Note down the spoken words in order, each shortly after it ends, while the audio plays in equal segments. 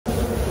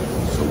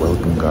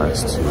Welcome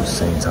guys to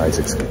St.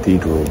 Isaac's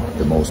Cathedral,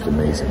 the most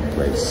amazing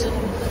place,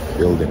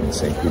 building in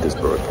St.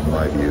 Petersburg in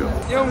my view.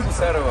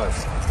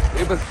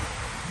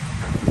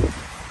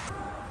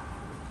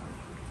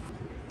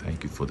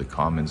 Thank you for the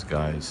comments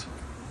guys.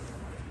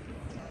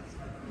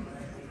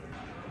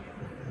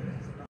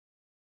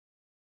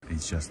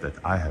 It's just that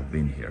I have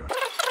been here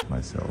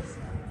myself.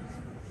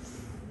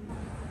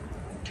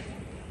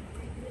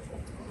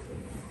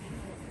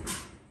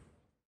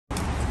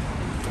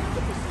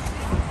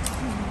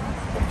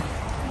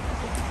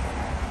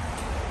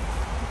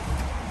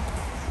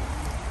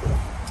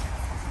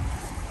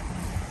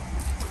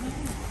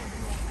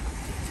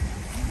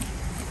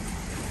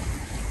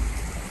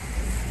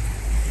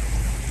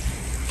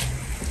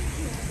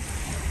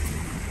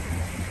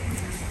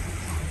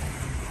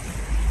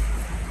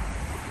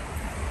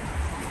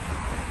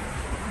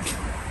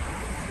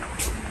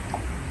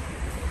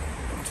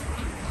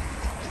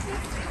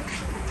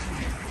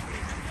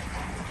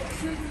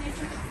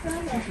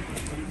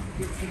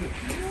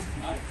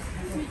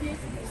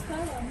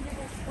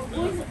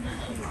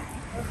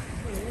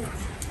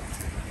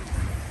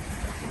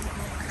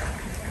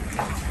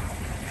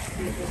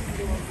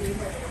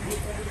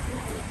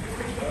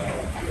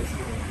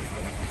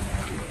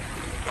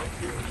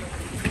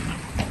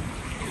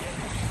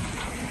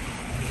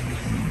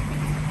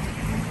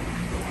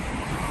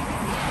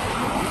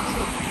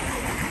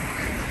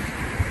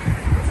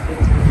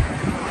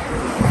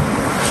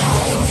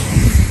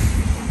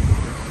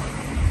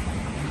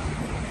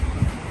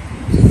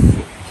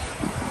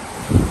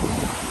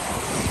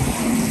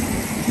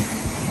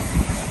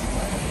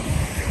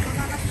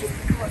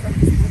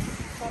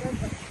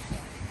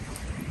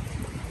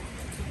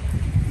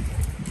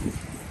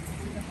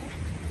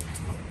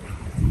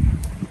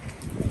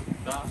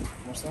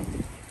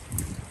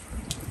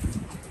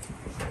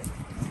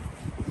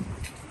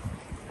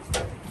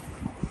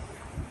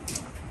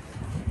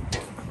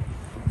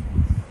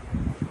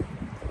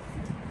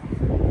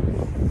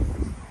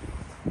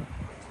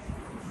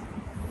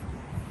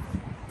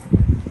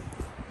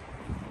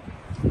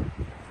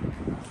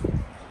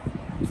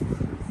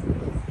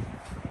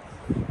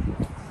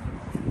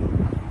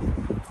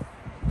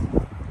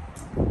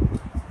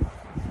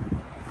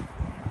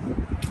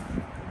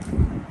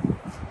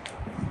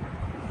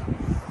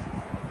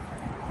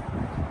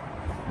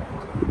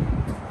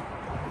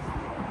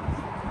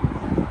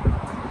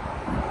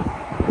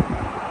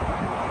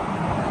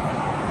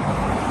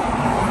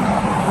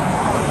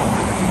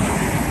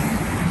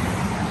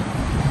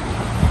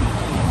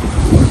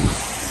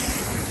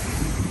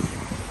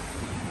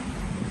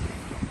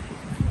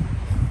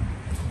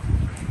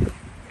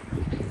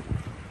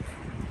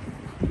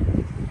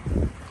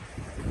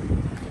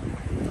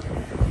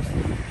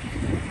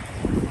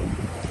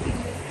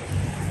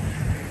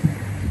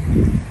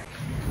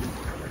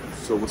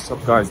 So what's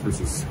up guys, this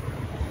is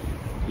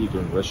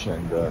Igor in Russia,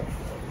 and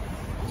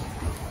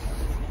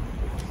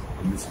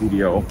in this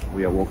video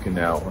we are walking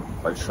now on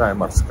Большая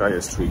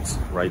Morskaya Street,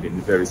 right in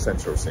the very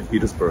center of St.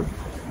 Petersburg,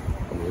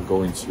 and we're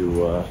going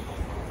to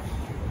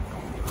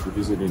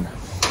visiting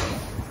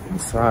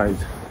inside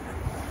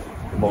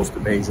the most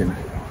amazing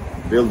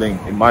building,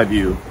 in my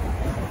view,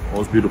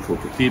 most beautiful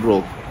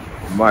cathedral,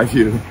 in my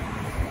view,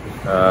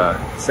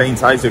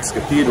 St. Isaac's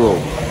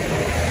Cathedral.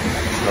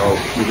 So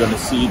we're gonna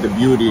see the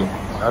beauty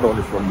not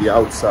only from the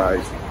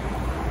outside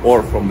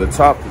or from the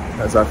top,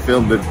 as I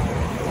filmed it.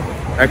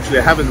 Actually,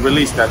 I haven't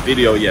released that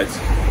video yet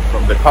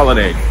from the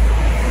colonnade.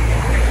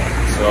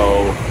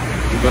 So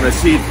you're gonna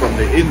see it from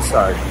the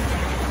inside.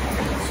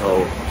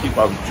 So keep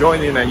on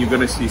joining and you're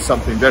gonna see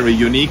something very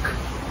unique.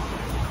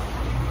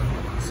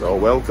 So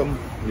welcome,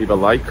 leave a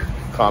like,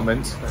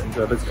 comment, and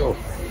let's go.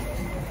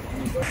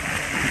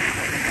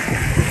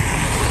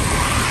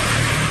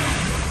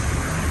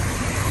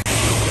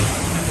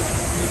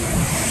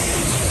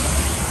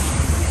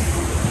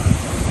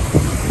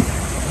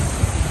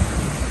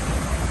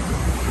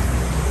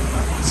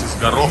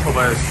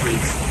 Гороховая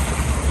Street.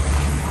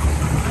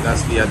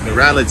 That's the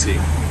Admiralty.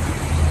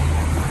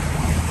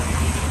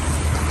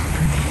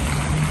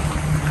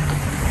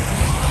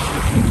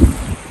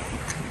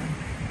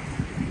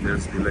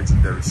 There's the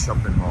legendary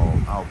shopping mall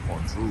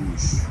Alpont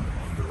Rouge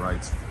on the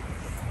right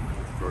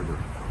further.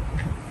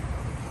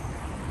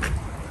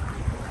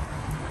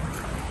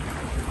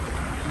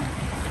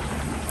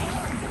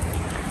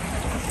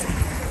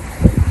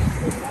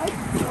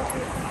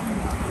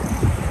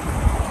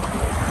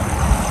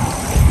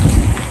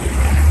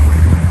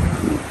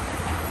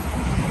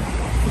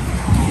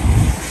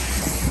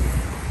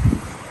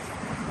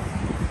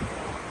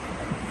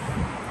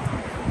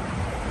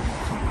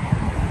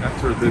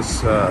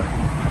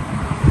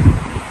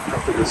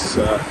 After this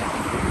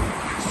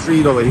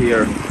street over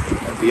here,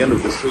 at the end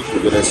of the street,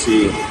 you're gonna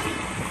see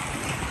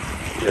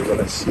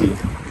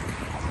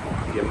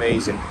the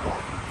amazing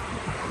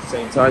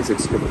St.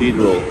 Isaac's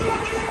Cathedral.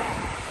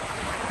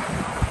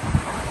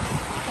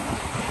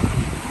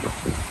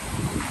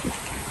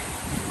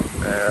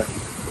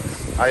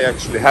 I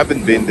actually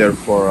haven't been there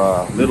for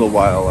a little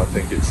while. I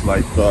think it's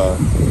like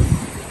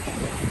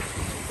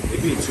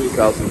maybe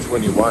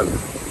 2021.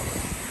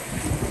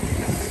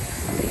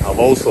 I've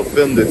also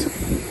filmed it,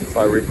 if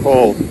I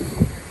recall.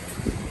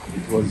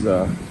 It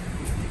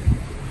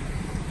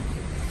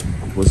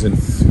was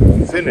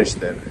unfinished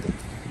then.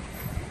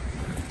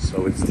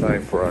 So it's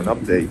time for an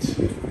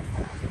update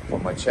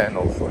on my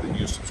channel for the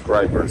new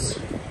subscribers.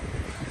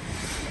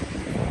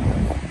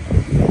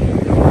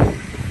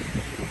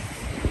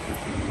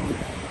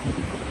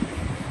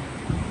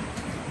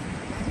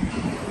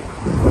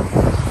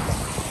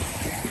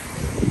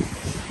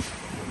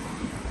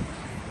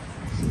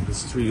 This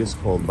street is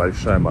called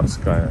Большая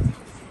Морская,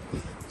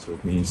 so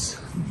it means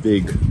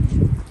big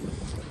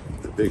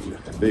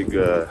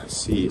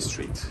sea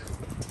street,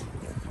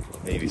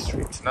 Navy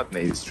Street, not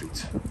Navy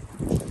Street,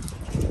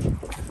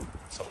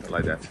 something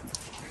like that.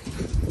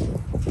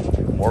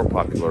 More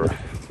popular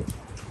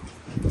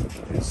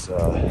is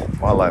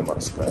Malaya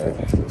Morskaya,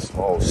 the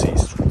small sea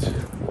street.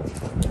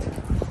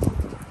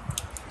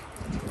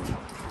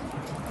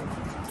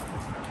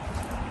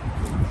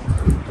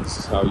 This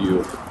is how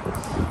you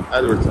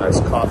advertise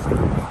coffee.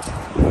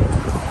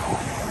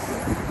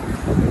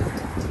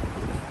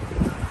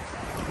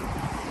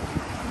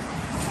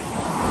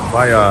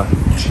 Buy a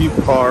cheap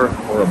car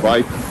or a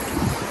bike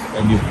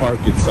and you park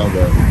it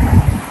somewhere.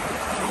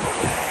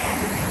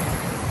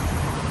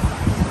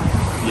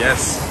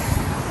 Yes,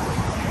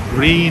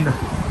 green,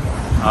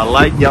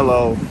 light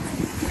yellow.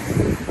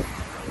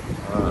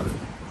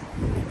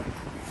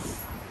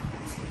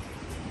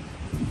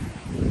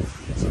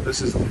 So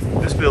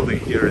this building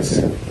here is,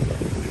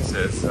 it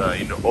says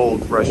in the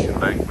old Russian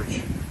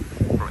language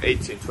from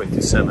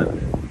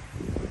 1827.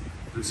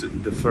 This is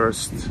the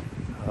first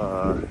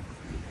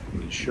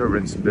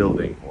insurance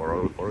building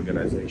or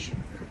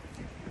organization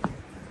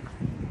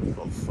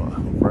of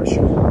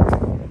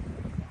Russia.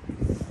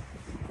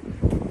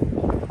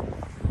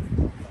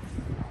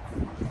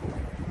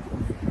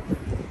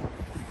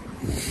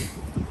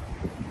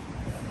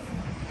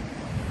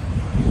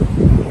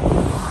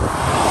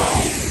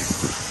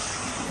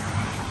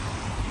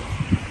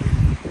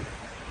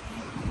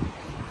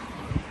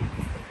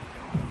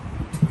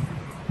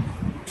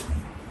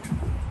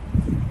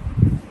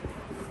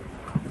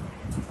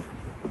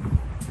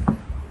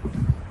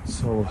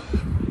 So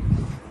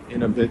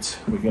in a bit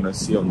we're gonna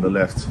see on the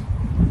left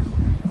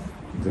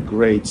the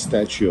great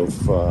statue of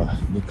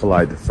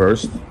Nikolai I,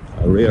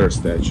 a rare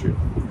statue.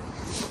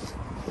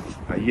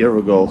 A year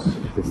ago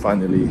they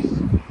finally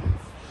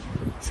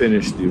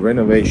finished the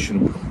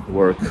renovation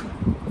work. It's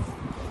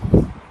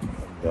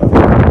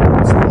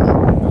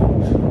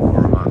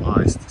for our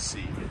eyes to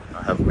see.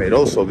 I have made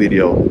also a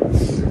video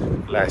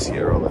last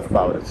year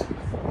about it,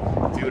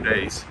 a few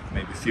days,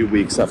 maybe a few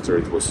weeks after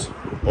it was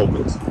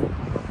opened.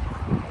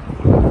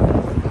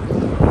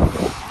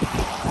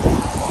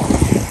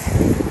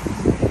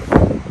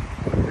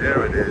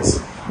 There it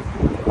is.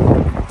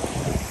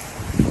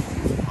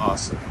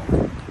 Awesome.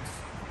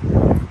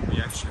 We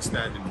actually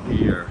standing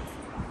here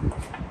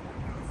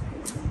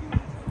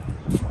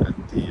at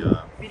the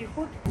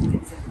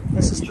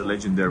this is the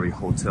legendary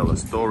Hotel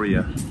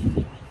Astoria,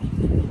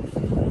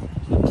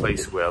 the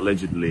place where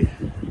allegedly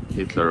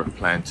Hitler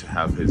planned to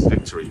have his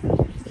victory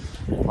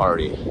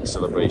party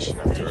celebration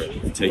after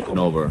taking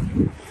over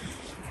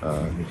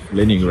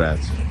Leningrad,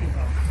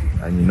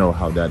 and you know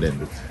how that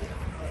ended.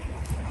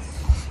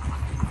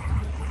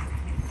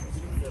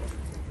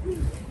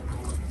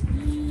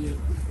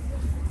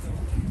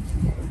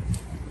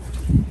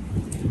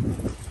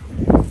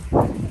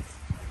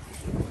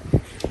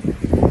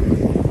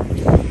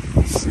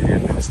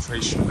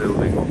 Administration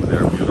building over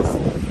there, beautiful.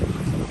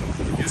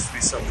 It used to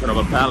be some kind of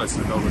a palace,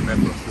 I don't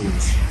remember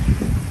whose.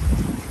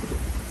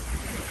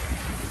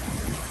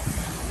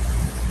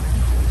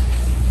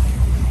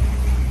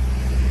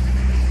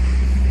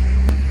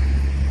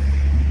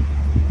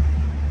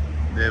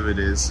 There it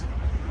is.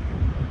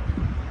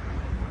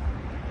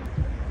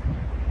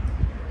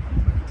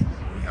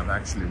 We have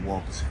actually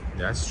walked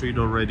that street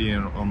already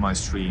on my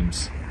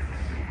streams,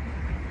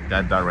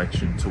 that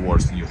direction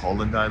towards New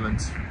Holland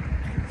Island.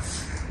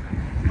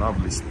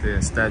 Lovely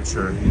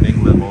stature. In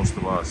England, most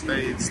of our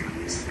statues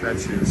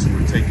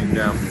were taken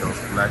down because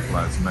Black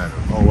Lives Matter.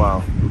 Oh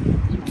wow.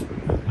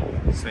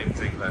 Same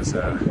thing as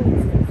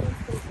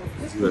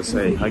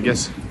USA. I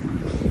guess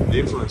the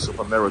influence of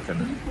American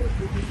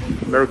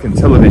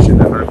television,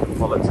 American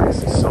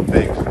politics is so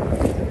big.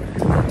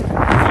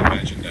 I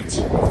imagine that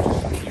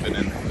even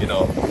in, you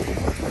know,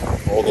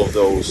 all of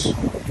those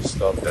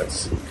stuff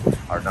that's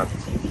are not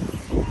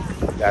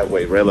that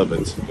way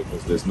relevant,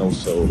 because there's no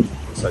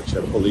such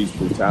a police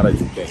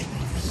brutality thing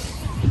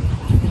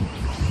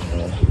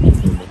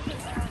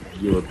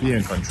in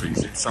European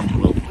countries. In some,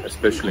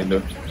 especially in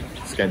the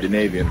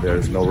Scandinavian, there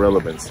is no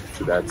relevance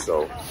to that.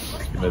 So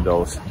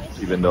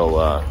even though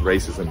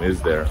racism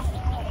is there,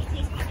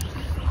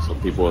 so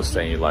people are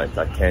saying like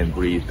 "I can't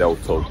breathe,"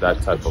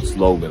 that type of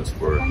slogans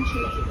were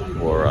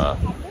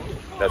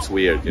that's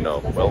weird, you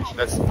know. Well,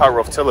 that's the power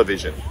of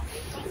television.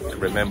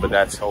 Remember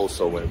that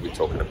also when we're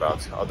talking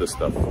about other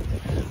stuff.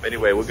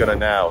 Anyway, we're gonna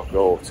now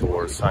go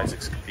towards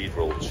Isaac's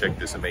Cathedral, check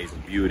this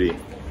amazing beauty,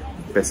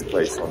 best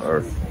place on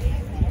earth.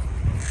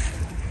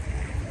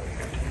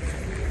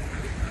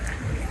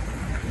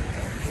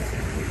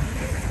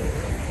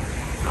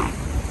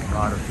 A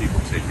lot of people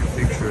taking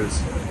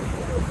pictures.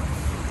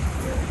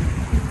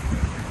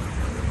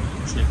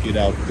 Check it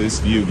out, this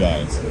view,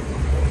 guys.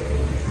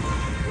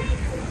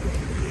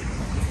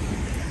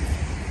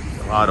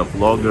 A lot of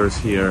vloggers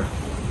here.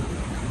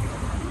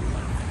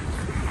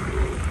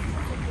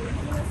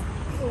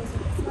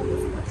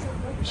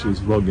 She's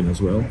vlogging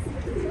as well.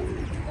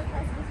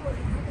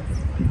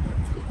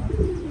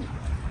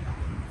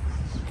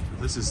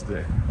 This is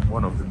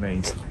one of the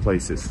main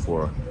places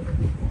for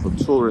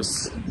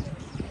tourists,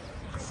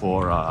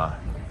 for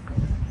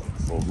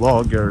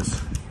vloggers,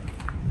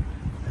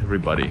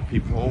 everybody.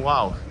 People. Oh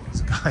wow,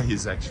 this guy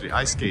is actually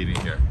ice skating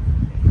here.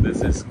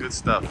 This is good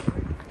stuff.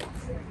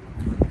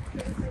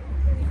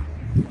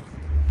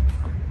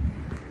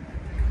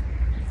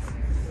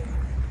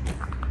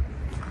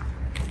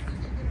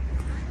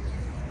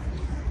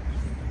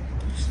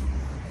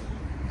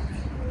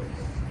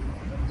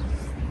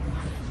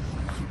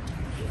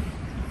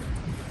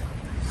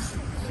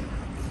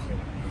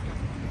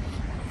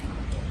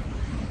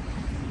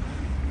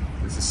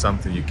 This is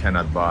something you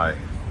cannot buy,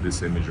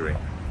 this imagery.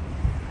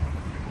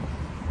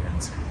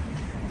 And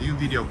new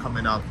video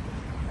coming out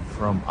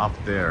from up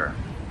there.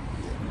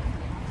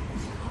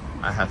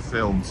 I have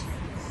filmed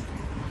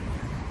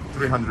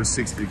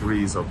 360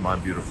 degrees of my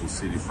beautiful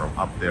city from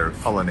up there,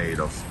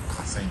 colonnade of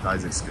St.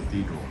 Isaac's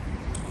Cathedral.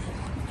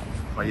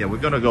 But yeah, we're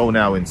gonna go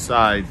now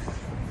inside.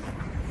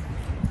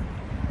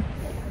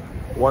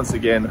 Once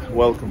again,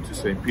 welcome to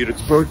St.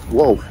 Petersburg.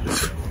 Whoa,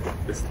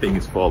 this thing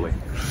is falling.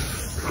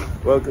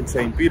 Welcome to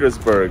St.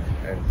 Petersburg,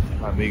 and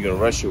I'm Igor,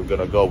 Russia. We're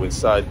gonna go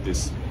inside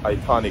this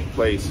iconic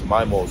place,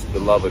 my most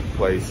beloved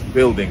place,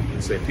 building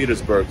in St.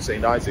 Petersburg,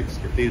 St. Isaac's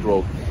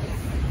Cathedral,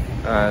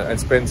 and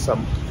spend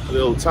some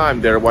little time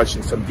there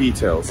watching some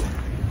details.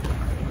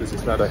 This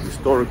is not a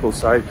historical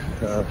site,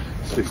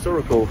 it's a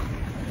historical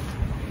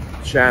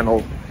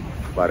channel,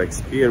 but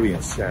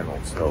experience channel.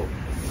 So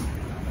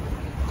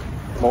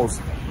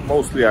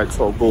mostly I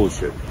talk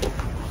bullshit.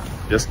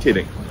 Just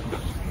kidding.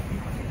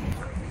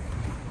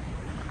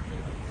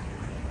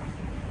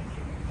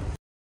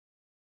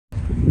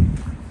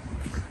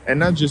 And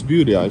not just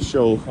beauty, I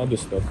show other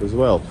stuff as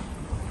well.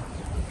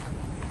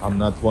 I'm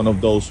not one of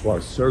those who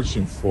are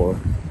searching for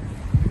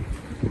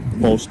the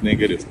most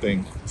negative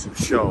thing to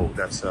show.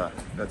 That's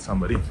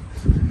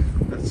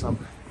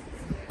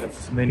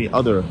many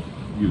other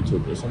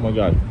YouTubers. Oh my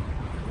god.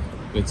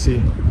 Let's see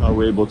how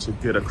we're able to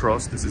get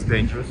across. This is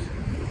dangerous.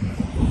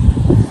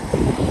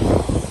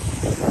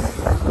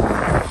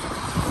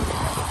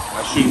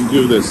 I shouldn't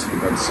do this.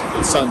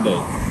 It's Sunday.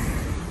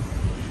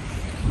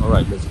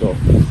 Alright, let's go.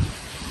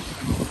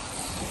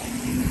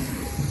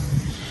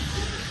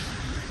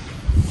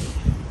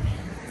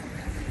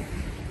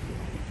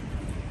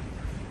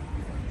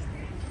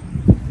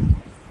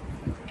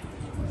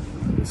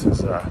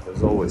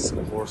 There's always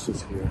some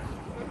horses here.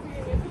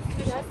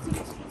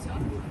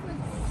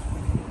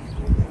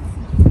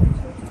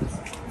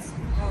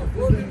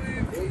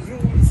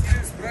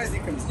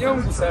 С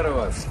днем гусара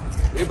вас!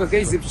 Вы пока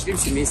пришли в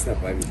семейство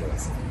память о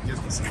вас. I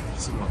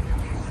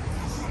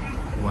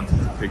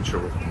wanted a picture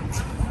with me.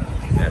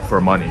 Yeah,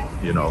 for money,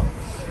 you know.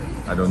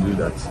 I don't do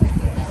that.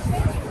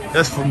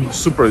 That's from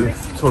super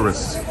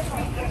tourists.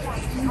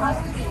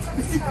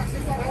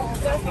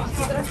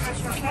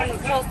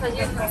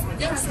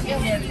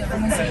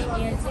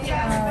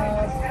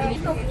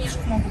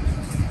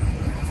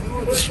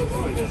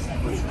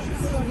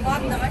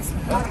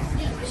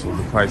 So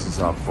the prices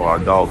are for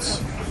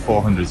adults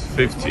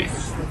 450.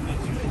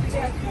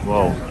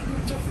 Whoa.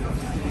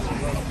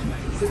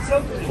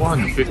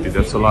 450,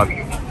 that's a lot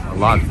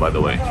by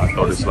the way. I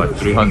thought it's like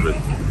 300.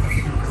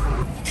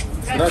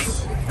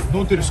 That's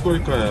внутрь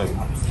сколько?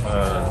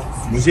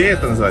 Музей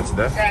это называется,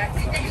 да?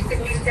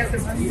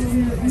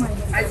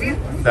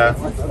 Да.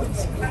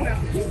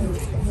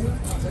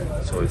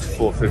 So it's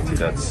 450.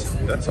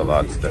 That's a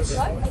lot. That's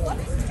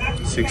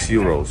 6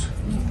 euros.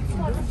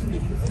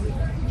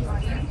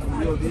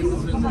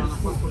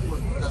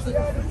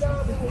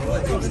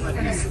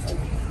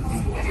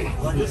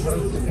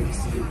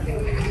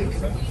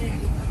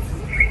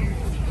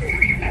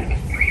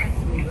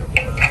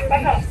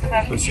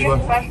 Спасибо.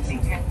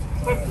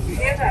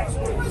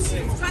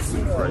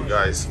 Alright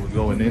guys, we're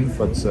going in,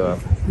 but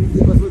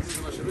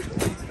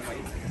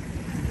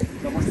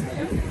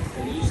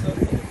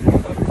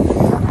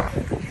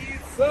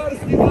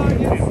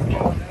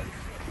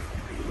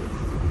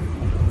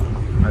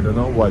I don't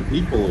know why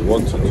people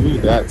want to do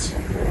that.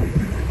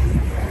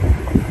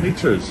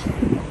 Pictures,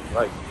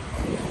 like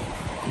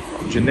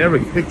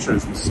generic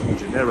pictures with some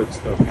generic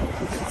stuff.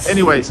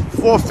 Anyways,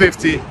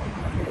 450.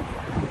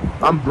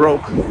 I'm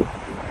broke,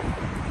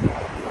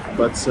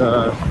 but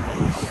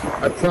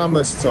I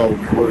promised, so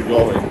we're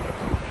going.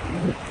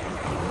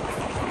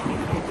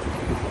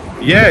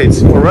 Yeah,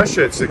 it's for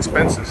Russia. It's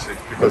expensive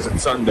because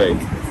it's Sunday,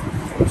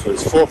 so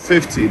it's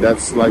 450.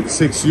 That's like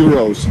 6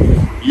 euros.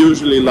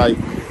 Usually, like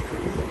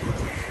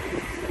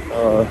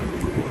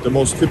the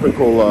most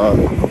typical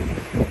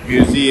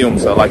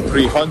museums are like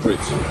 300,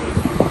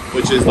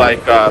 which is like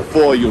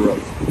 4 euro.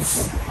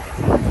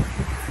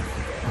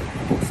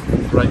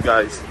 Right,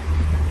 guys?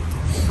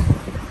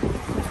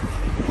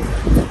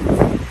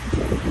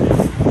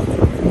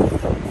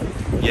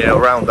 Yeah,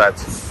 around that.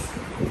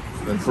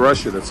 And for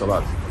Russia, that's a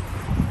lot.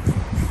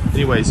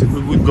 Anyways, if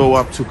we would go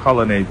up to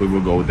Colonnade, we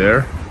will go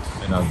there.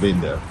 And I've been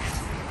there.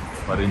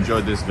 But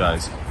enjoy this,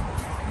 guys.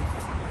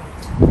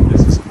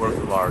 This is a work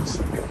of art.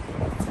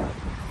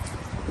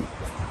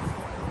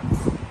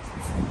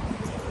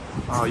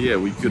 Oh yeah,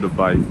 we could have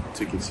buy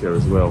tickets here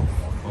as well,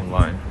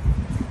 online.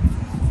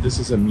 This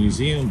is a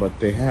museum, but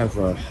they have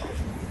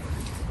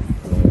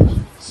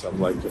some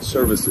like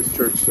services,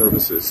 church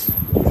services,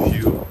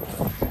 few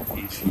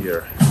each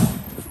year.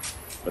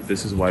 But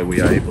this is why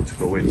we are able to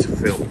go in to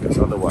film, because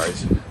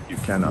otherwise you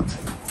cannot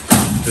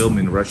film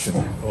in Russian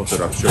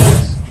Orthodox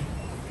churches.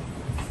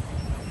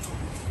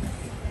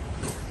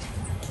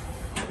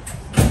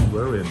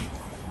 We're in.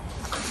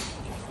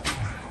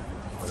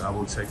 But I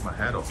will take my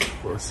hat off,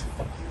 of course.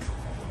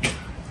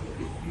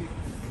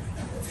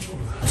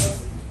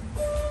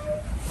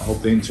 I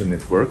hope the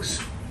internet works.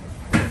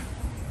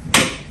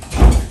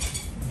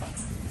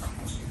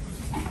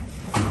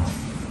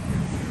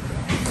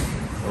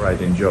 All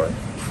right, enjoy.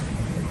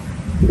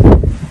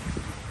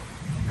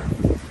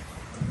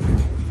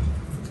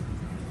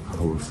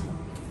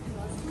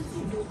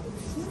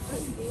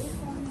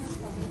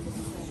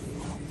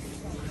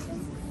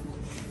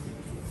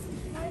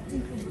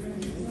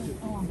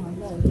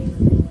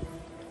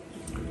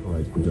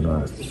 We're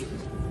gonna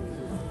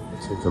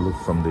take a look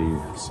from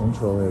the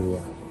central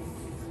area,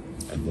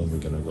 and then we're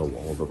gonna go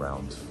all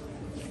around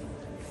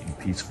in a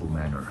peaceful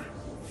manner.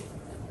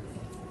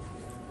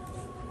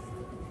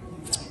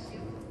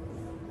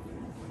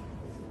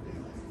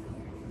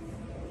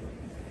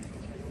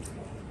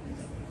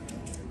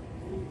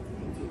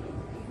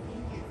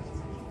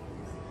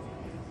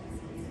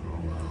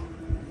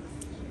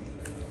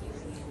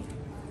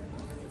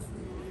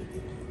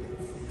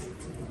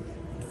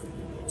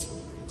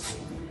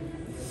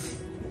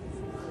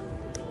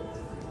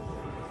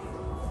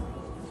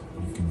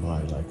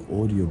 Like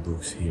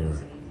audiobooks here,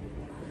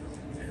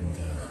 and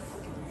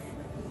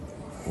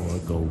or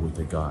go with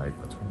a guide,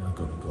 but we're not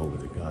gonna go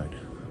with a guide.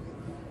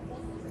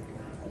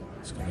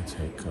 It's gonna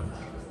take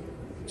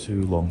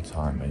too long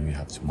time, and you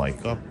have to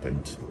mic up,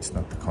 and it's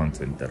not the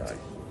content that I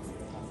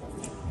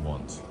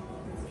want.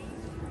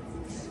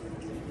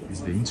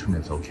 Is the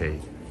internet okay?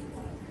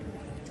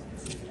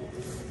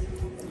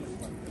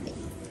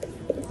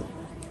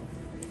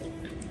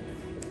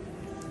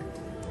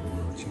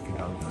 Check it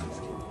out, guys.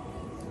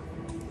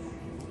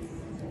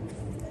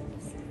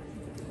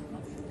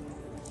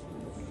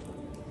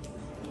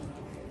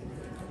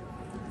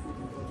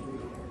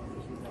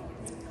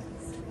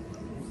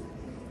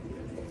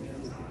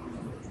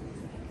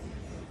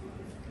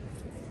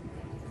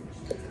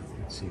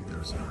 See if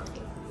there's some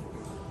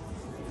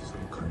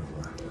kind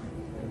of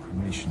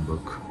information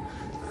book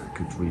I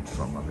could read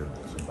from,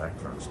 some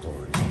background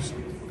stories or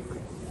something.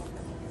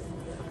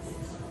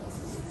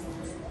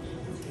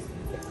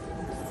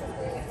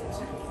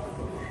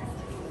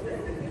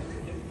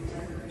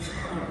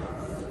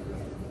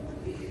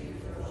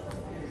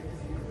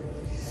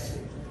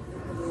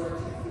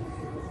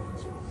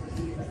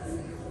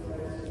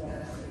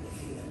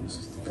 This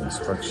is the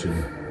construction.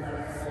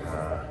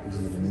 Is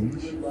it in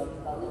English?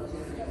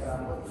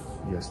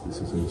 Yes,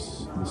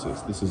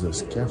 this is a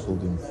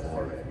scaffolding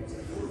for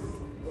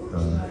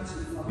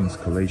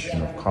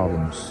installation of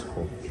columns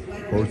of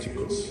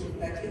porticos.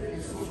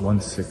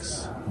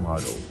 1/6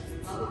 model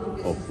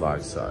of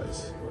life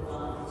size.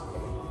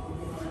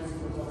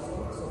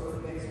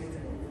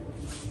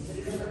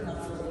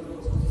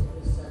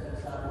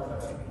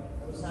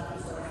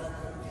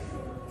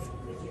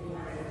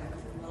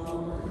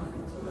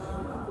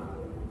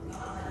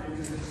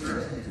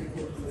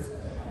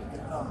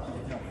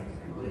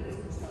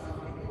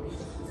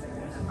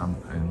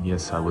 And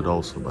yes, I would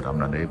also, but I'm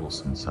not able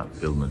since I'm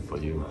filming for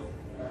you.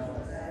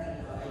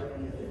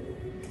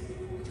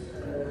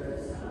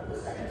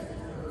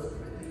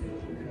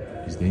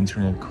 Is the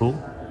internet cool?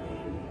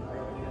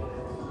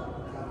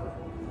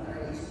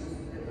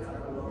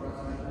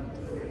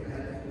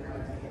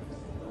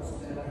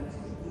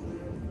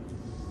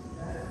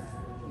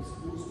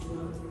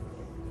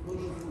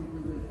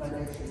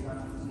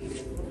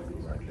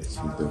 Right, let's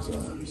see if there's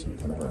some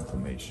kind of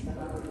information.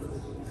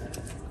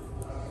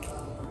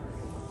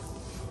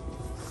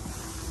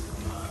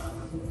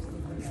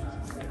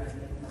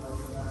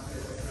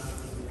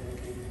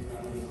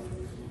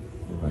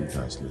 Alright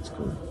guys, let's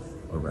go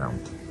around.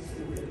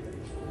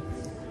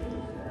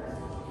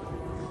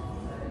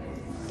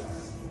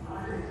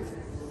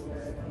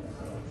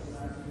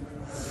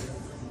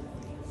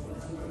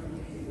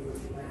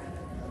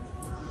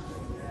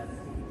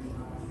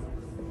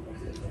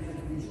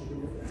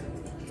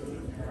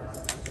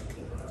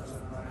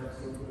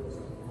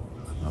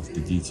 I love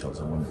the details.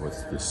 I wonder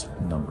what this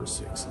number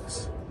 6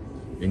 is.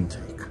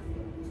 Intake.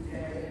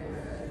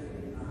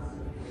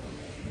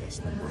 That's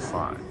number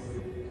 5.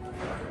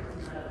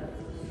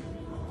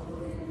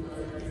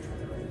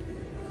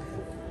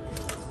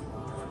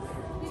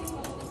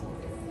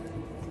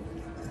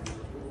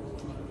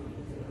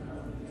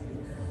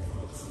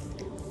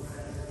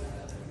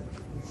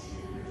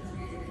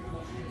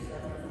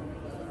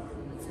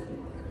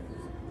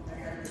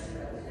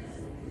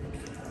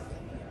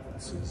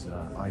 This is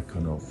an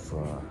icon of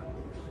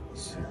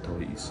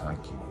Svetoi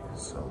Isaki,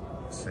 so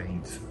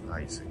Saint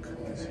Isaac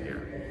is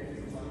here.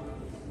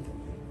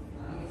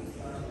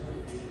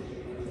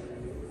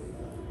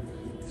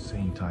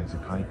 Saint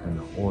Isaac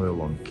icon,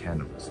 oil on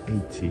canvas,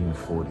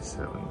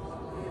 1847.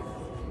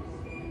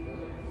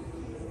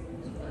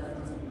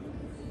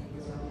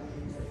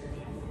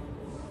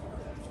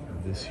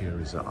 And this here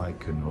is an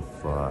icon of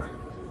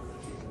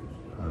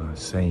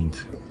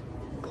Saint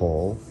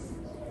Paul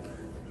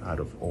out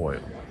of oil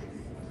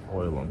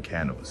on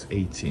canvas,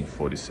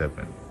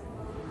 1847.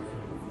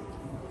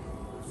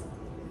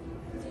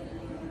 You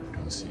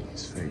can see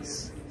his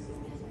face.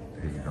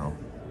 There you go.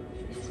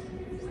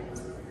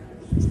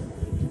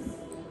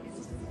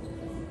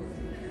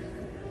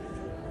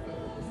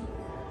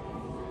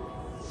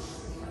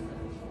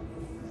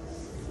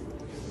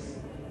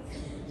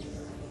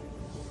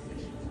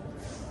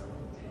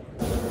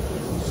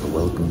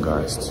 Welcome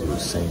guys to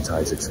St.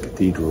 Isaac's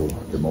Cathedral,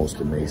 the most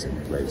amazing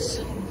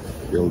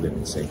building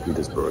in St.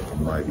 Petersburg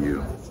in my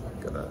view.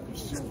 I'm gonna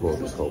explore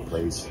this whole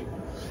place.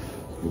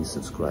 Please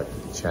subscribe to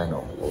the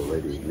channel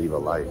already, leave a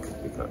like,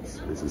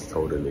 because this is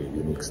totally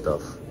unique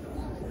stuff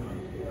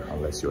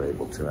unless you're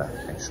able to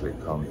actually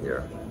come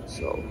here.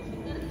 So,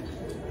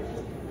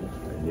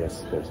 and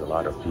yes, there's a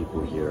lot of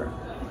people here.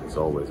 There's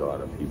always a lot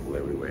of people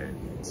everywhere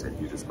in St.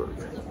 Petersburg.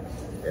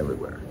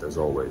 Everywhere, there's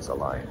always a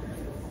line.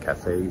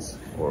 Cafes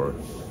or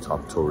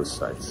top tourist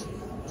sites,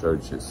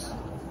 churches,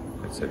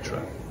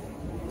 etc.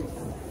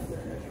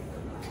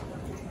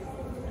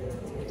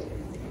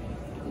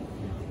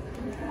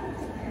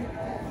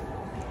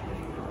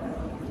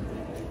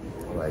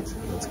 Alright,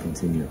 let's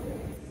continue.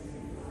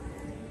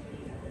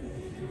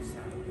 Here's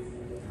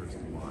the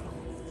model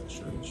of the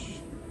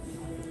church.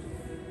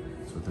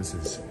 So this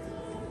is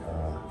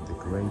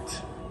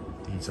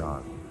these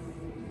are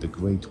the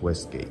Great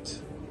West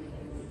Gate.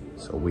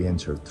 So we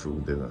entered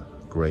through the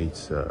Great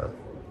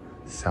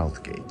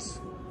South Gates.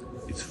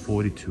 It's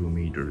 42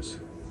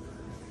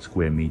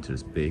 square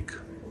meters big,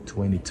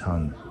 20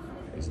 ton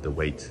is the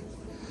weight.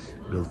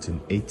 Built in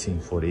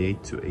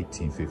 1848 to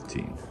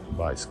 1815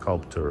 by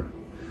sculptor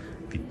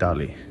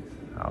Vitali,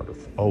 out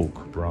of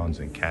oak, bronze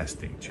and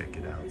casting. Check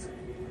it out.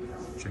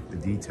 Check the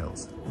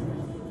details.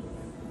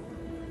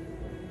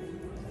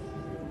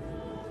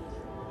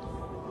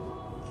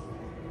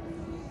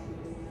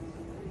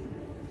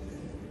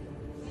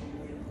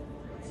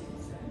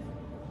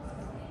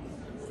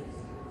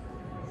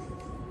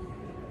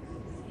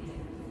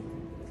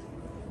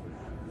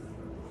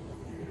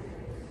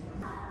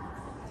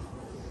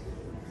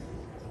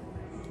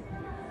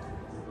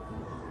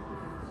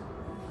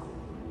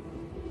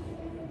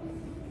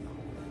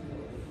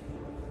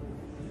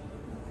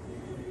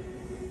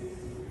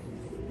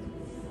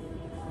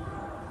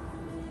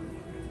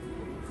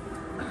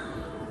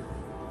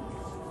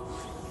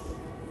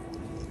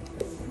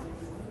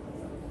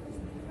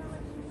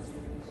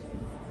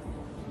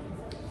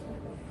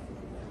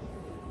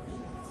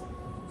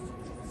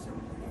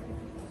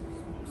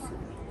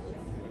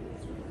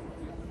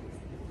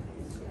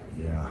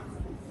 Yeah.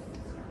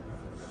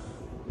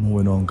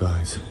 Moving on,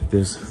 guys.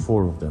 There's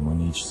 4 of them on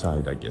each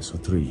side, I guess, or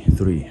three,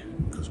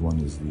 because one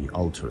is the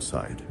altar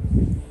side.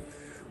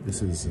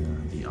 This is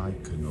the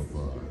icon of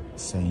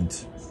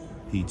Saint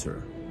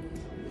Peter,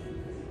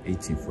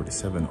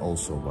 1847,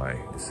 also by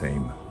the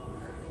same,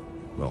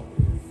 well,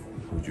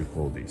 what would you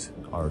call these?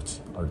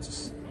 Artist.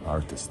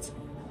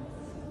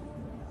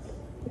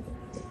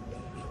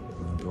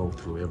 We're gonna go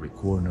through every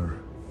corner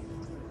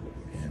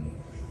and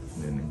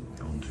then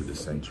down to the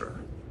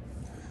center.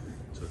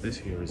 So this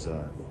here is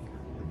a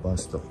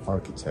bust of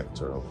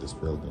architecture of this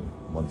building,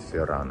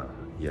 Montferrand.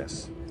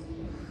 Yes,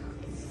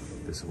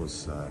 this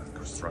was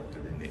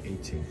constructed in the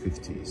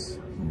 1850s.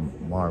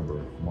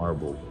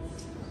 Marble,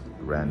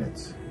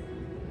 granite,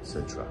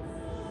 etc.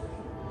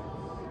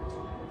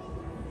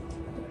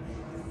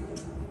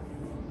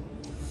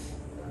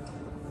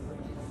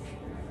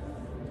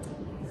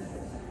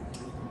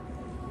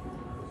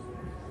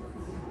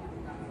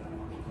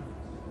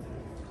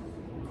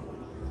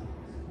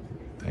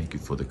 Thank you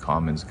for the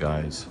comments,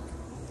 guys.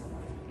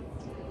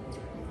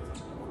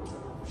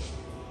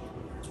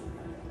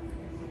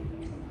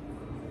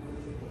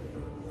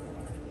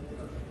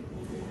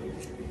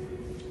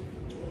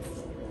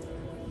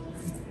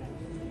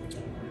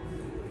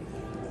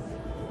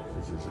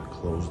 This is a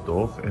closed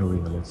off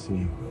area. Let's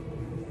see.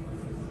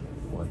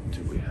 What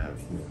do we have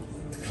here?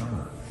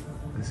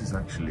 This is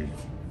actually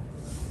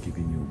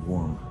giving you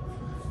warm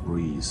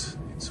breeze.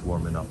 It's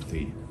warming up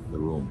the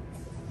room.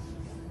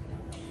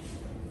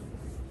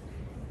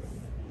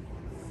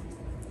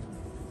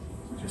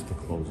 Just a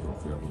close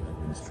off the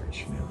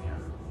administration area.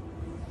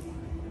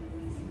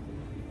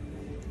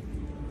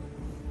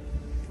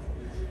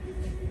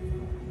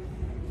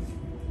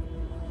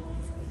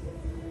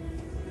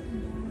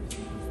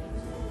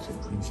 It's a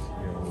priest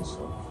here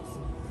also.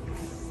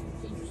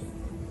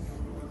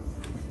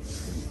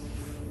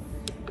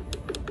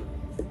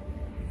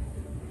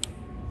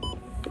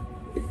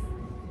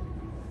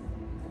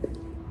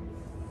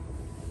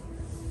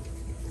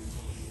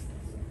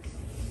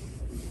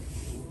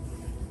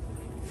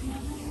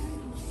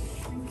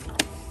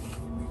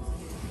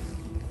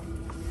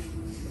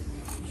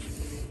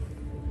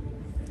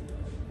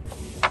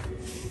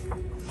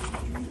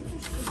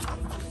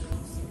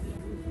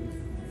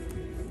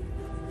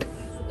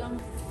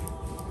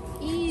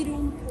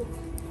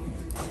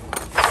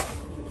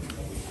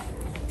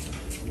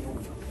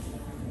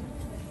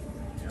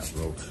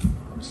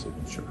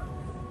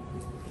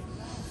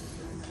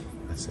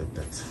 I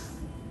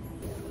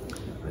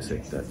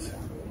said that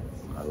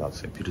I love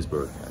St.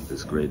 Petersburg and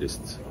this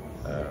greatest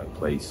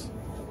place,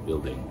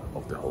 building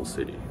of the whole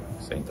city,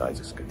 St.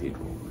 Isaac's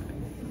Cathedral.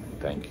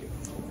 Thank you.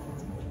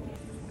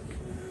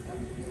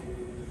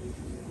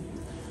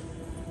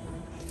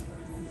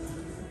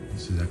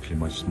 This is actually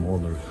much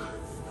smaller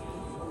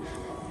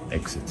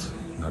exit,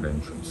 not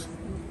entrance.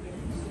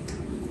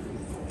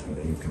 And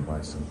then you can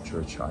buy some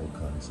church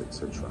icons,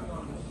 etc.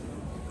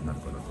 I'm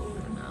not gonna go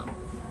there now.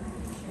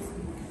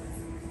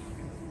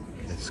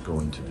 Let's go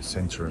into the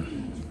center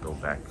and go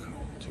back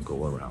to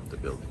go around the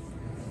building.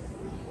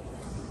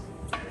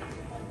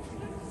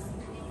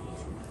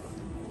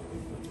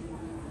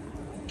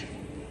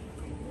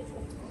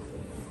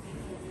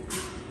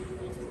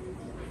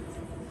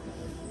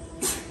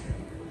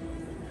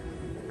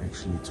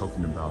 Actually,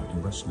 talking about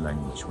in Russian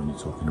language, when you're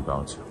talking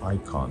about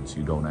icons,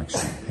 you don't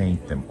actually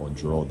paint them or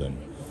draw them.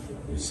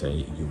 You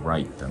say you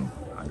write them.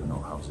 I don't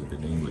know how's it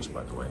in English,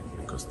 by the way,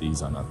 because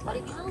these are not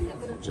like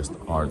just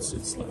arts.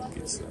 It's like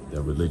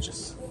they're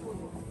religious.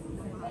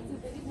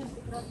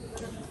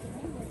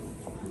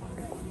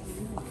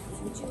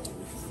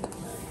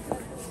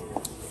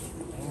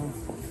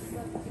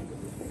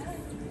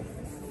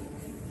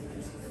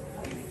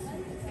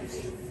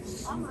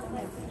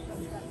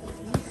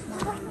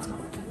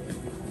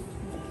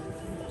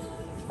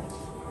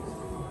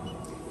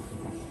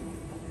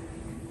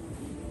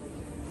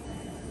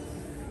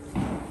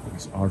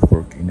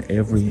 Artwork in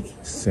every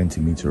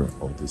centimeter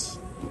of this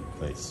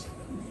place.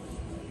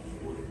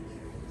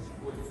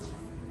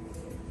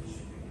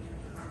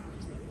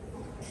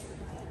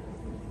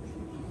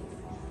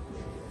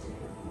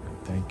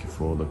 Thank you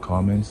for all the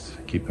comments.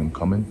 Keep them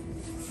coming.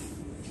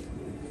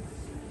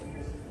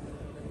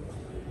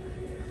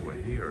 Well,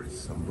 here are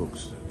some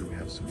books. Do we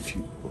have some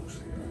cheap books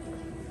here?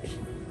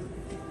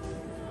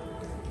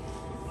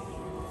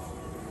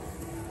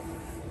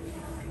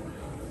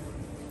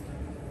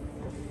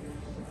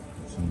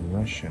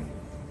 Russian,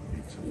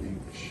 it's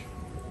English.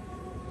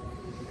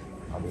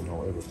 I don't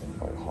know everything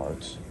by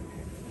heart.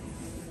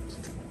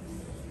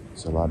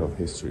 It's a lot of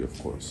history,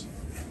 of course,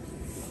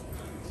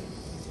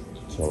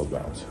 to tell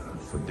about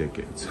for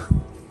decades.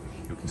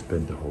 You can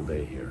spend the whole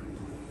day here.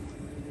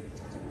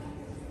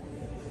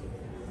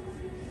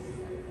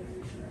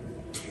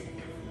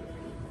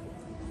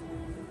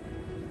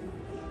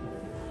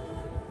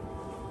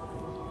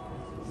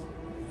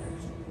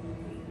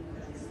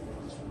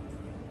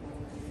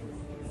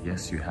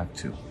 Yes, you have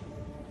to.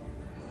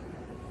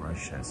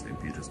 Russia,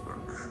 St. Petersburg.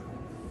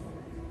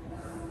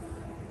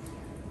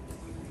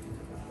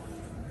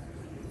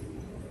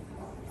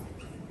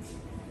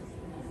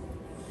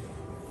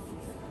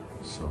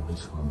 So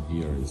this one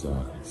here is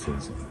it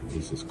says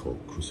this is called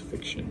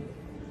Crucifixion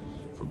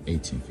from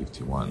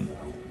 1851.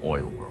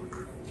 Oil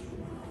work,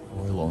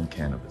 oil on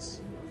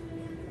canvas.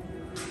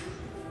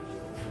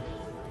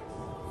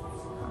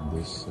 And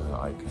this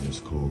icon is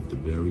called the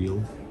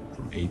Burial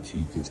from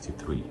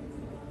 1853.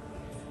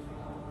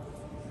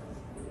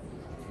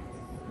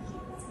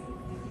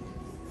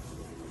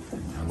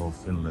 Hello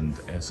Finland,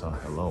 Esa,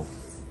 hello.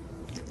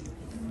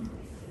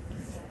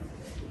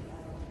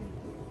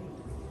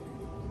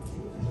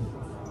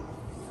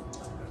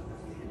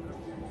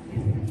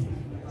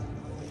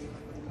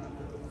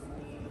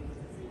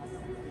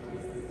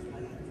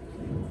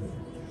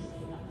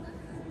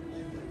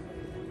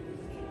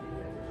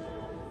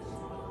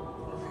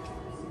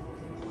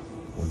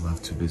 We'll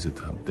have to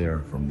visit up there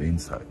from the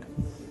inside.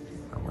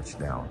 How much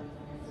down?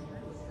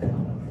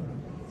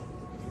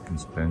 You can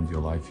spend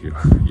your life here,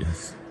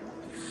 yes.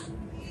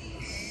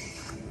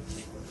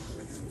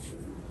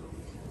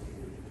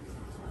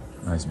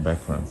 Nice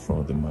background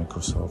for the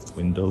Microsoft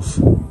Windows.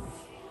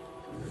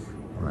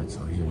 Alright,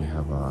 so here we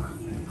have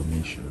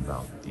information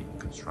about the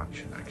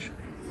construction actually.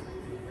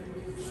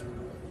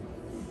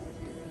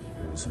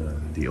 There's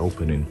the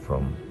opening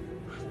from,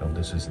 no,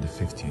 this is the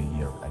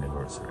 50-year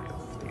anniversary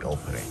of the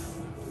opening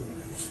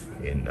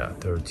in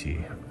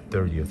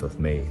 30th of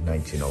May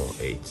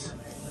 1908.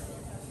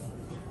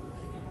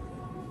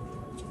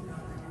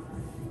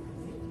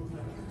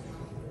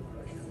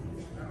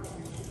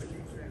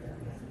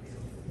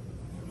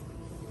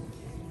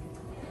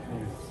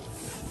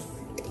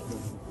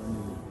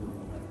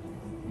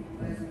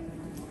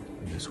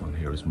 This one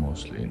here is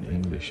mostly in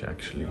English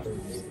actually.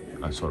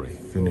 Sorry,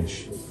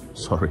 Finnish.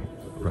 Sorry,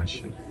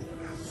 Russian.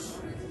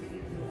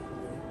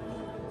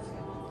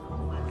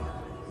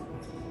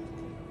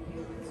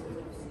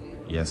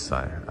 Yes,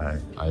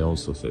 I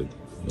also said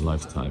a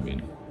lifetime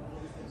in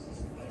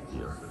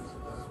here,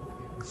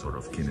 sort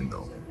of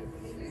Kinendo.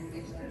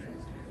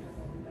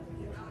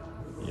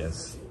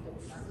 Yes,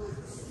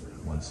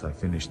 once I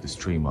finish the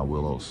stream, I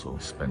will also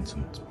spend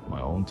some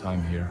my own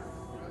time here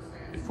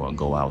before I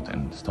go out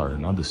and start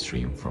another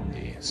stream from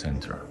the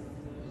center.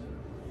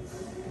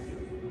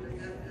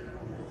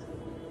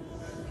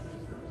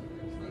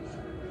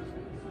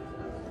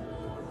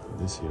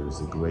 This here is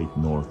the Great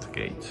North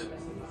Gate.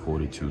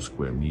 42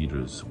 square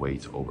meters,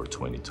 weight over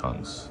 20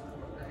 tons.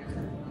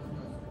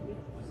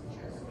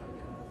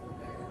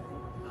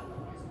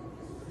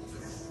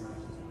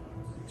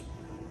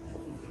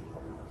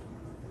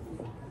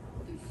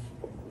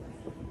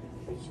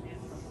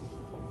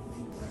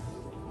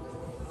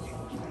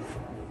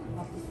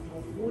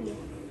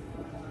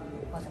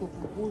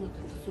 Голод,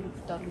 это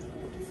 42-й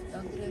год.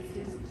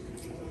 Фотография.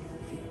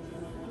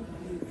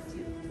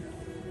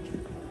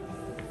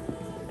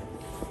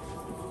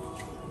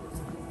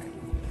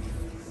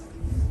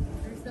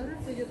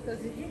 Реставрация идет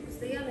каждый день,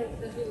 постоянно,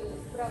 даже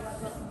справа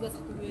от нас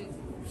госпиталь.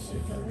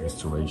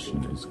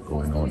 Restoration is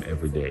going on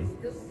every day.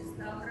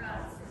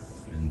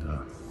 And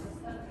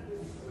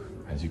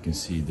as you can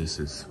see, this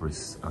is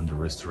under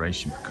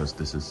restoration because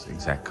this is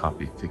exact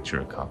copy,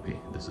 picture copy.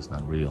 This is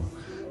not real.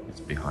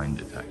 It's behind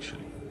it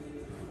actually.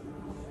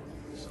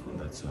 So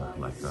that's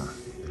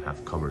they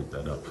have covered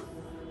that up.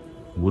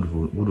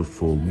 Would have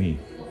fooled me.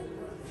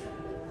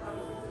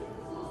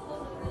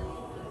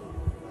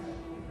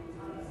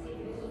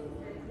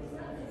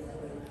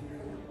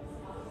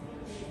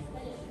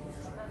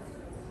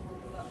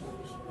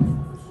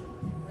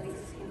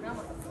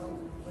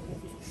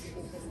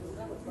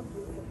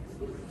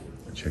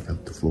 Check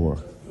out the floor.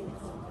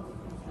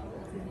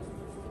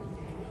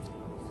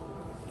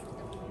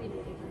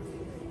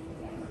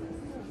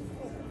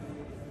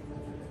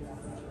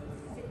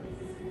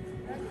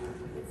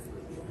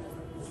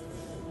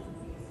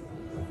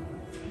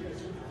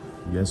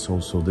 Yes,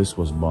 also this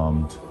was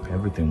bombed.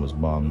 Everything was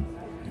bombed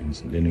in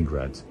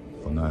Leningrad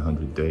for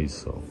 900 days,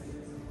 so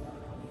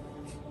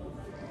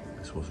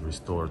this was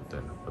restored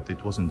then. But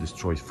it wasn't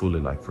destroyed fully,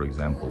 like for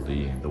example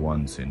the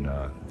ones in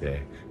the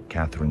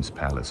Catherine's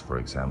Palace, for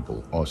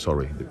example. Oh,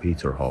 sorry, the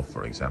Peterhof,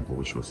 for example,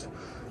 which was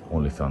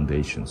only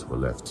foundations were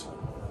left.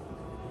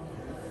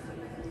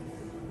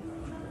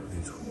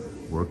 This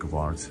work of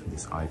art,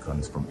 this icon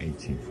is from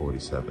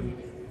 1847.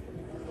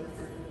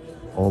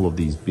 All of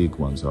these big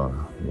ones are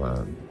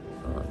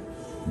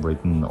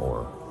written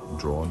or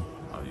drawn,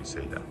 how do you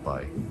say that,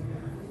 by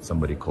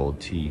somebody called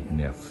T.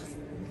 Neff.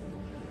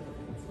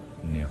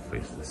 Neff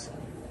is this.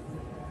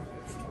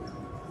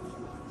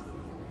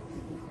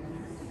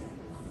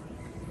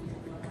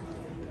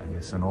 And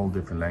it's in all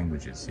different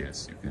languages,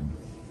 yes, you can.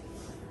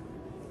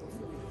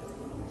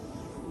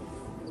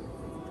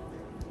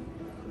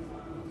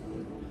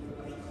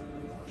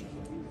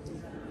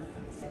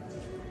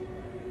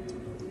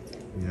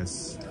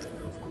 Yes,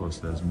 of course,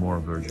 there's more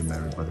Virgin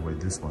Mary. By the way,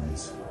 this one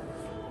is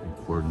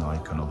important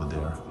icon over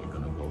there. We're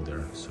gonna go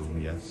there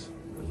soon, yes,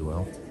 as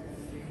well.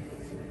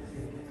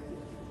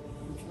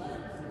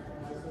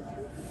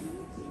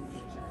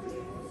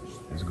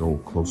 Let's go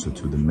closer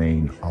to the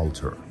main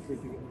altar.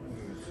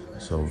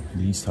 So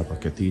these type of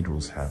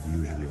cathedrals have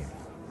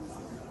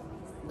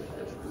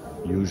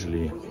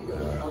usually,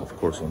 of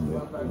course, on the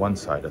one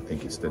side, I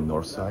think it's the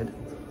north side.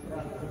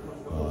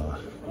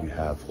 You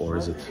have, or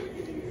is it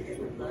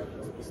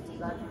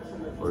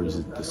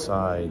the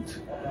side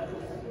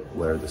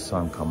where the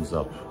sun comes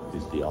up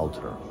is the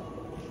altar,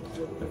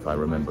 if I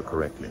remember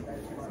correctly.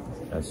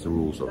 That's the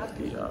rules of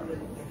the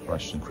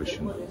Russian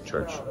Christian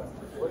church.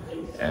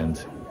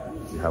 And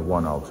you have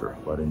one altar,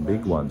 but in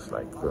big ones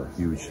like the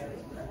huge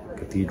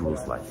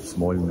cathedrals like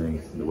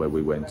Smolny, the way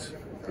we went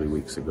 3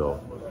 weeks ago,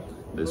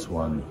 this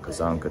one,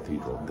 Kazan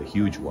Cathedral, the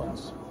huge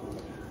ones,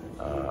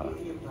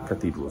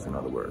 cathedrals in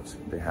other words,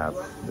 they have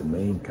the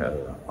main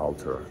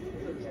altar,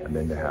 and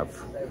then they have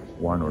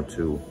one or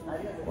two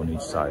on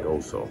each side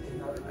also,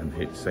 and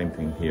same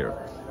thing here.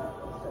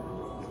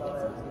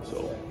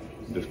 So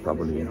there's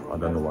probably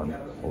another one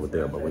over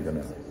there, but we're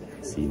gonna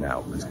see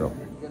now. Let's go.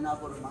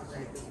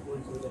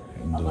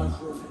 And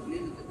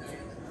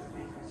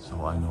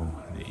so I know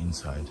the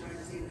inside,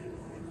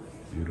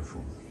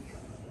 beautiful.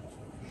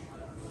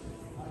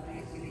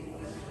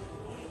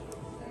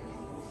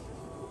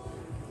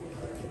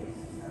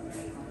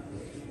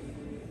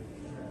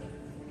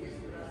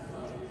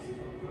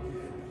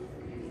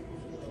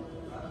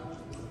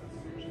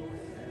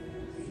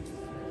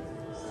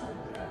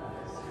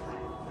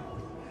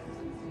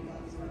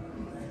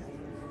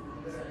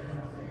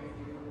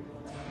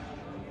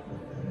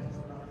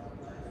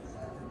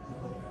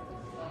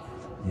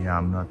 Yeah,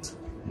 I'm not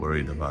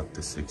worried about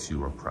the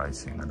 €6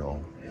 pricing at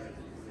all.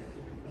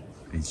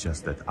 It's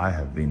just that I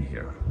have been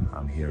here.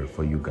 I'm here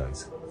for you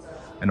guys.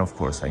 And of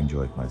course I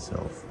enjoy it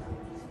myself.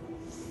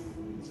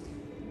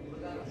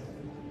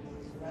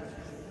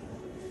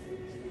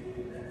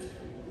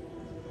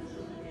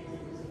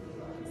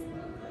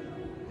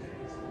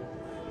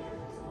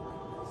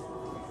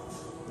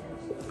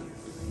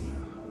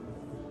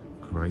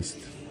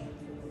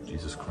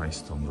 Jesus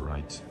Christ on the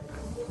right,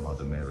 and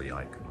Mother Mary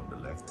icon on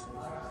the left.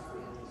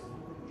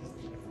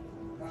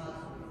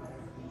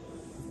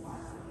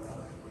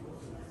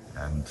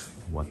 And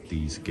what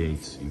these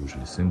gates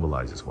usually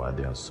symbolizes, why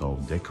they are so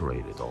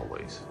decorated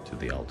always to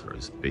the altar,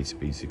 is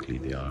basically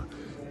they are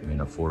a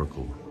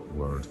metaphorical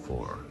word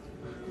for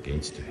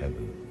gates to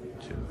heaven,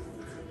 to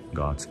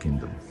God's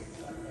kingdom.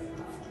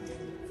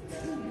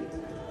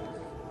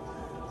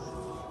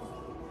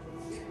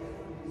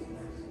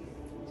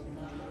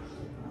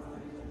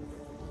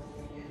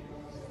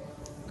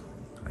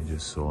 I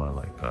just saw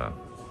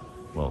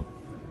well,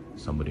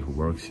 somebody who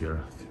works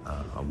here,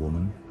 a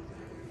woman.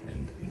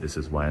 And this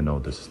is why I know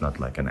this is not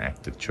like an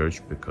active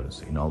church,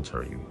 because in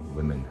altar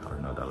women are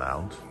not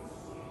allowed.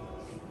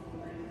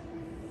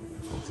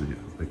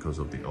 because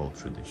of the old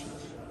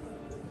traditions.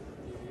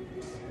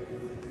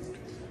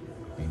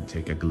 You can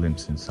take a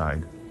glimpse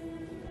inside.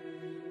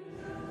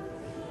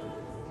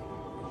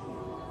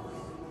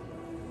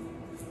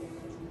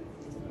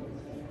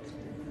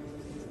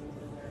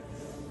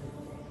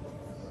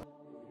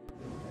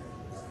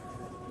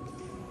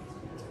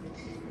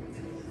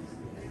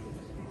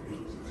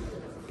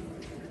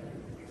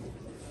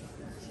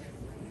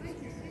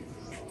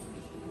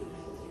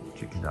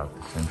 Checking out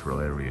the central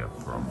area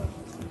from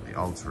the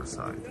altar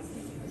side.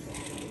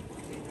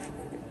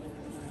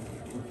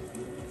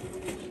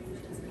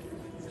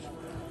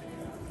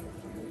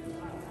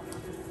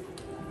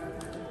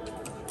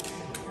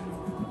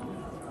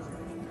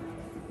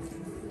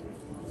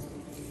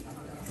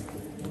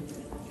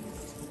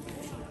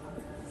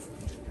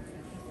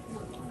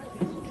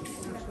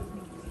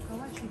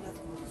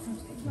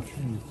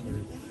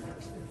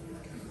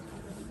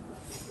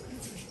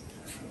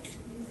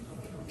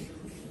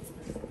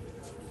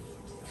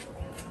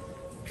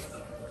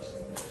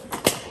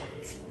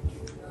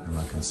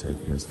 Like I said,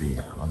 here's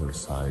the other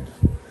side,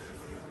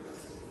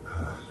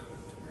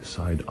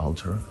 side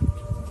altar.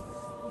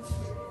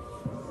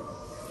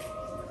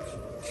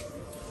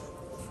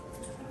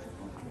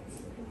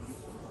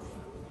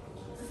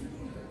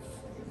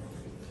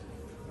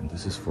 And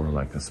this is for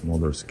like a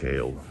smaller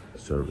scale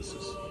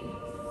services.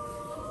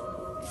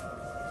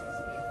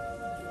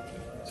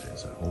 So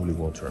it's a holy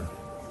water,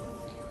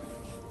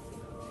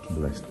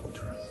 blessed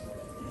water.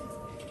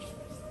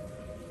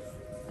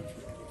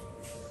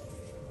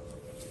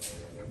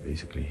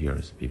 Basically here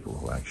is people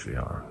who actually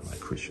are like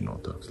Christian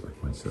Orthodox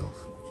like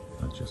myself,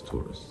 not just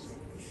tourists.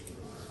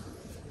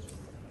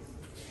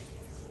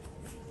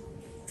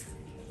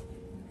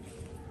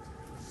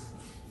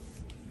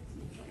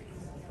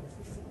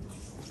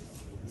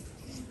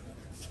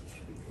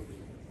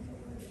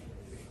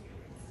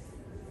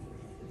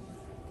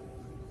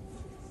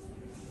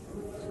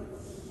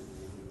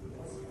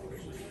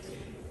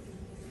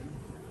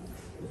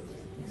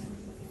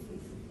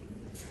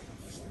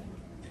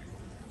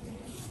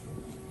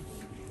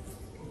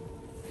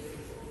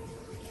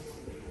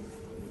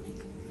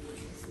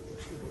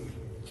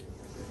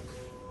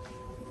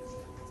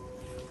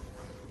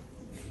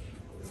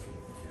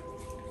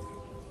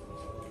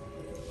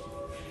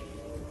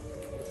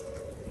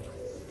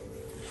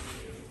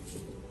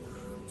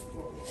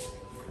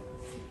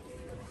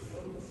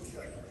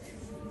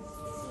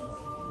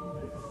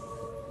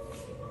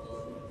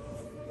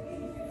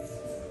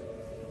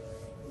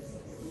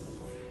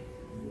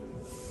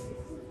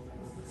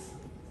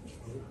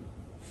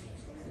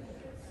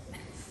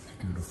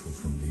 Beautiful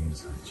from the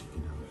inside, check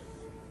it out.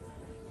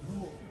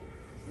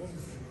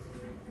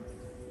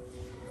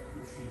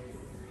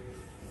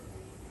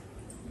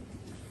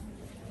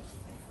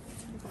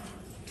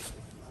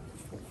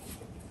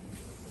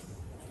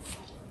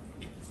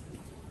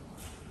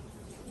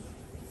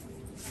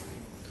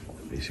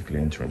 Basically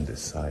entering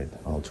this side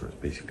altar is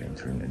basically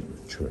entering a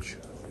new church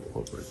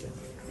over again.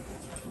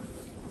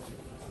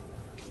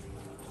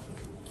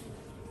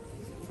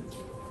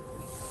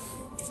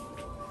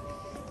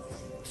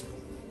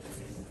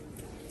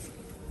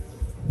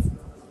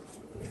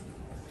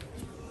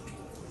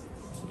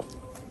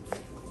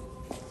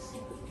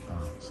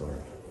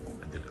 Sorry,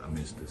 I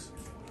missed this.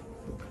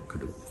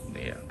 Could have,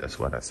 yeah, that's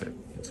what I said.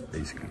 It's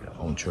basically our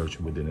own church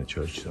within a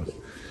church, so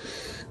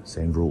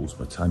same rules,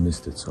 but I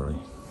missed it, sorry.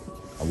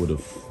 I would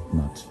have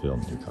not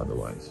filmed it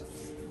otherwise.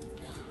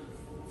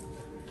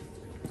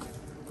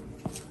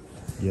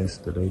 Yes,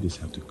 the ladies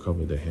have to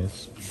cover their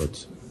heads,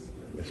 but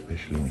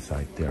especially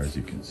inside there, as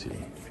you can see,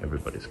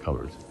 everybody's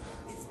covered.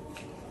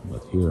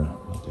 But here,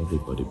 not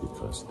everybody,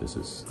 because this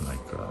is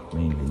like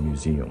mainly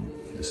museum.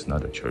 This is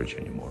not a church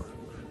anymore.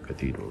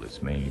 Cathedral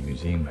is mainly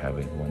museum,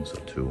 having 1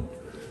 or 2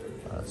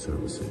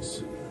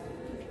 services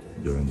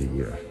during the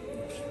year.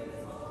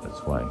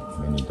 That's why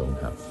many don't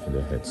have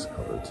their heads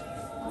covered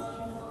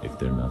if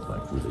they're not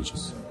like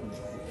religious.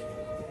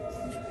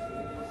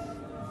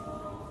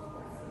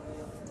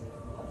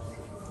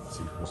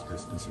 See, what's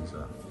this? This is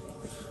a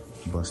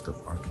bust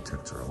of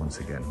architecture once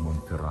again,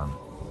 Montferrand.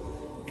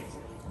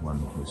 One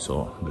who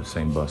saw the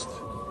same bust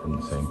from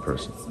the same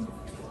person.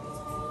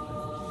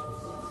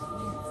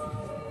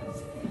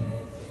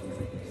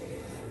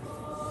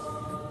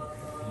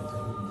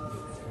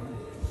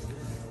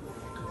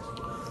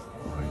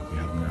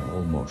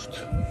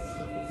 Almost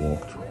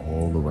walked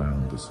all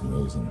around this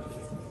amazing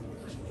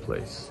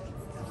place.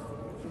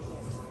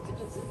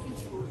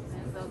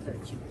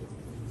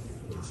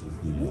 This is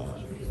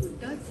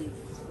the,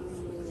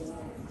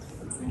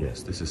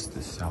 yes, this is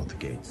the south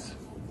gates.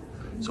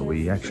 So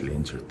we actually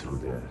entered through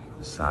the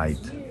side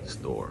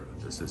door.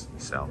 This is the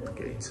south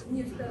gate,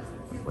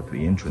 but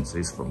the entrance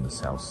is from the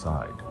south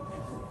side.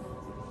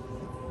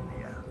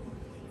 Yeah,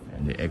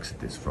 and the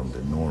exit is from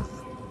the north,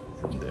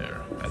 from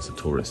there, as a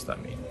tourist, I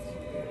mean.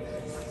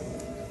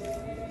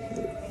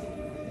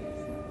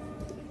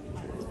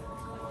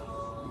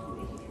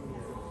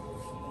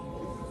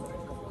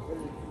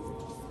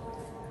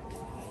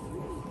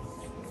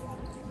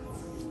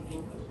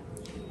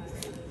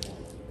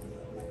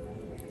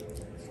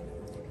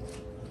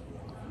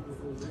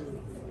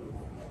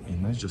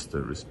 And not just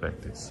the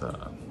respect, it's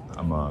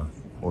I'm a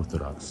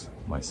Orthodox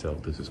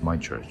myself. This is my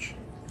church,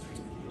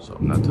 so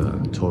I'm not a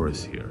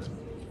tourist here.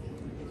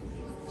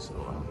 So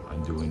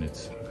I'm doing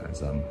it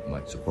as I'm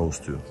like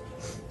supposed to,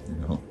 you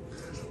know,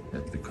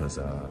 because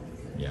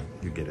yeah,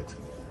 you get it.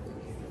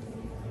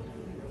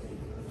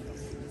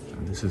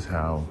 And this is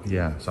how,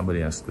 yeah,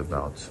 somebody asked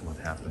about what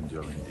happened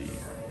during the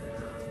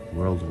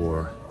World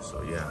War.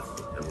 So yeah,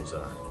 there was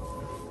a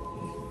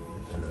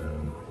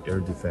air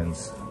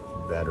defense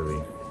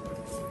battery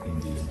in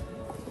the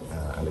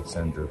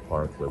Alexander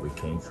Park where we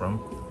came from,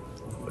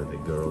 where the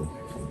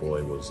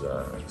boy was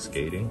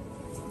skating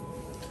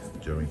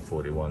during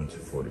 41 to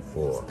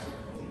 44.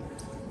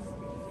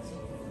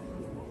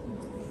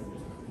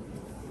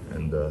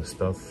 And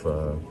stuff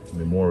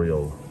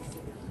memorial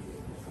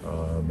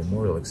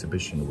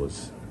exhibition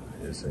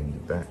is in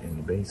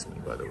the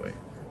basement, by the way.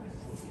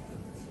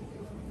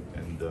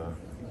 And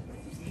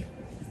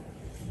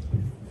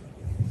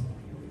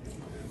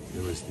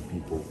here is the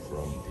people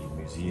from the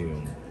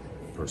museum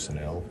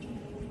personnel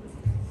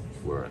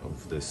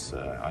of this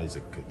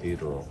Isaac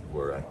Cathedral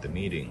were at the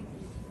meeting,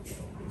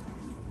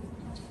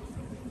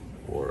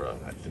 or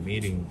at the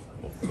meeting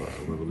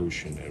of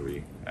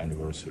revolutionary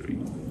anniversary.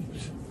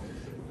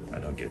 I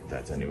don't get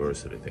that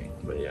anniversary thing,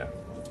 but yeah.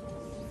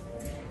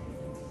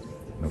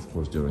 And of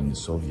course, during the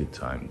Soviet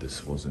time,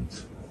 this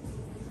wasn't,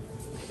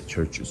 the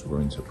churches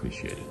weren't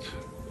appreciated.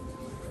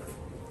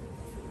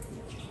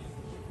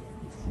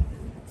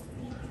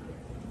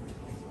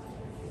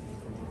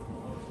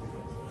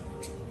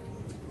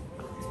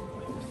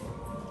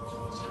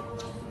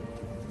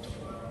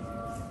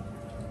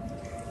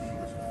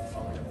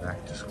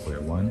 Back to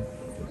square one,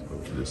 let's go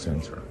to the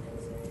center.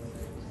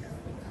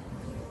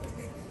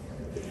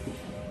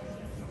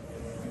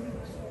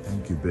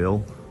 Thank you,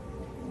 Bill.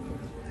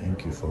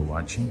 Thank you for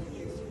watching.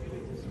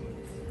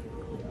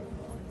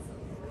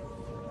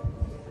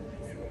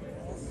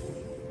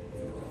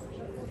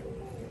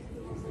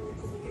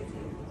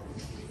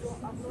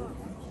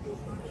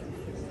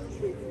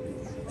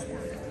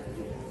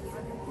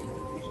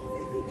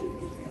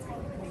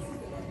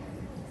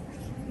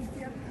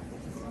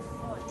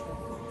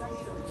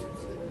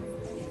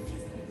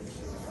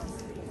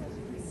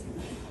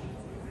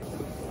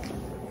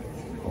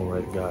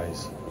 Alright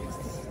guys,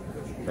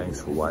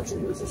 thanks for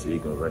watching. This is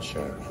Igor,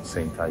 Russia,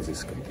 St.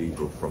 Isaac's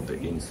Cathedral from the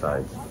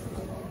inside.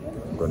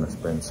 I'm gonna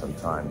spend some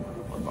time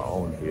on my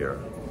own here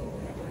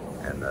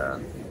and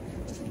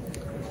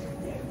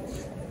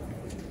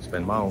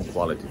spend my own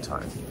quality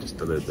time, just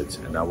a little bit,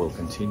 and I will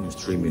continue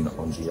streaming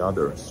on the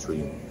other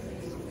stream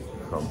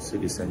from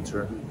city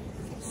center.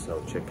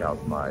 So check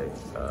out my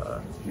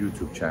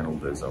YouTube channel.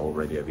 There's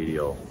already a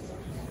video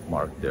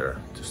marked there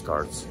to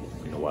start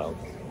in a while,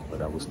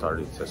 but I will start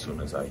it as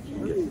soon as I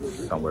get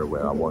somewhere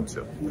where I want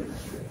to.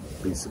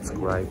 Please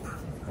subscribe,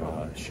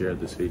 share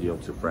this video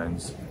to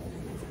friends,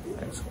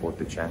 and support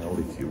the channel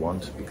if you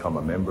want to become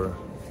a member.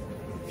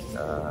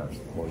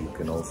 Or you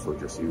can also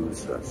just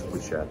use super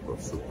chat or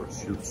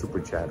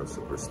super chat or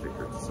super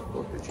sticker to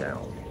support the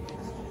channel.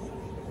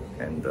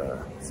 And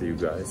see you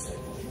guys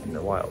in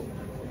a while.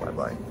 Bye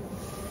bye.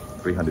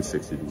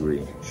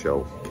 360-degree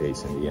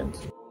showcase in the end.